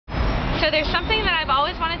So there's something that I've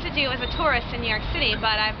always wanted to do as a tourist in New York City,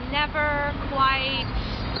 but I've never quite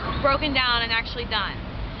broken down and actually done.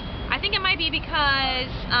 I think it might be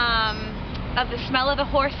because of the smell of the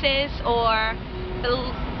horses, or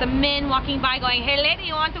the men walking by going, "Hey lady,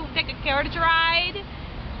 you want to take a carriage ride?"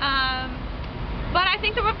 But I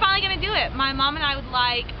think that we're finally going to do it. My mom and I would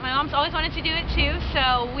like, my mom's always wanted to do it too,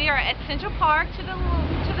 so we are at Central Park to the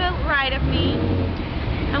right of me,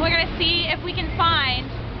 and we're going to see if we can find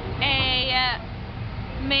a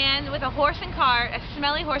man with a horse and cart, a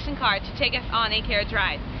smelly horse and cart, to take us on a carriage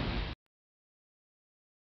ride.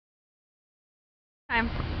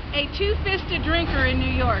 A two-fisted drinker in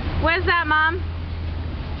New York. What is that, Mom?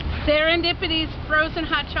 Serendipity's frozen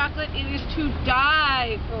hot chocolate. It is to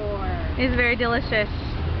die for. It's very delicious.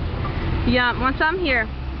 Yum. Want some? Here.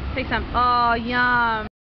 Take some. Oh, yum.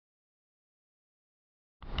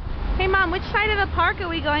 Hey, Mom, which side of the park are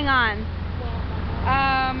we going on?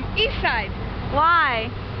 East side. Why?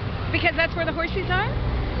 Because that's where the horsies are?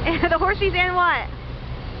 The horsies and what?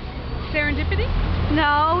 Serendipity?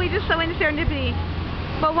 No, we just went to Serendipity.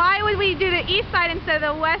 But why would we do the east side instead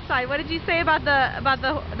of the west side? What did you say about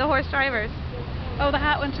the horse drivers? Oh, the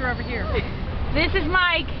hot ones are over here. This is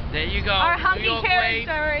Mike. There you go. Our hunky carriage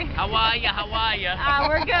story. How are ya? How are ya?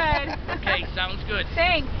 We're good. Okay, sounds good.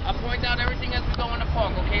 Thanks. I'll point out everything as we go in the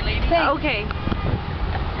park, okay, lady? Okay.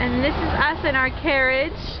 And this is us in our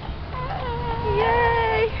carriage.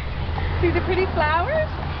 Yay! See the pretty flowers?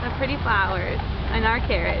 The pretty flowers in our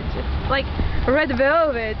carriage. It's like red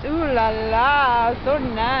velvet. Ooh la la, so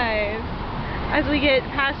nice. As we get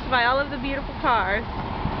passed by all of the beautiful cars.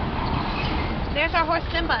 There's our horse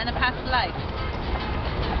Simba in a past life.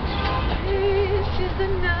 This is the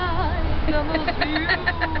night, the most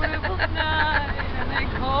beautiful night, and they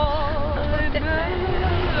call it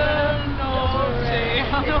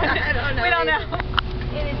We don't know.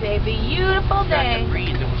 It is a beautiful day.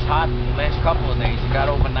 Breeze. It was hot the last couple of days. It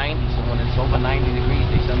got over 90, so when it's over 90 degrees,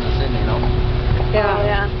 they send us in, you know? Yeah,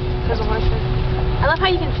 yeah. Because of horses. I love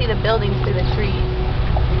how you can see the buildings through the trees.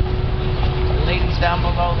 The ladies down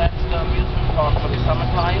below, that's the amusement park for the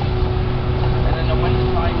summertime. And in the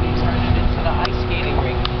wintertime, we turn it into the ice skating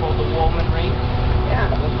rink. It's called the Woolman Rink.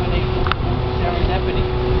 Yeah. That's where they do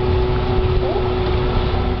Serendipity.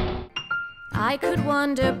 I could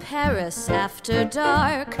wander Paris after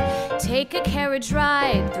dark, take a carriage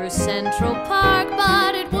ride through Central Park,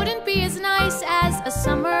 but it wouldn't be as nice as a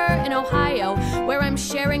summer in Ohio, where I'm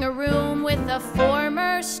sharing a room with a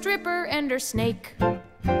former stripper and her snake,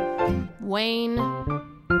 Wayne.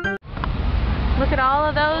 Look at all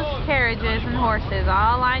of those carriages and horses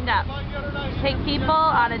all lined up. Take people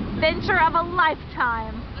on an adventure of a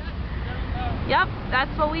lifetime. Yep,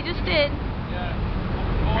 that's what we just did.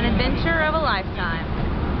 An adventure of a lifetime.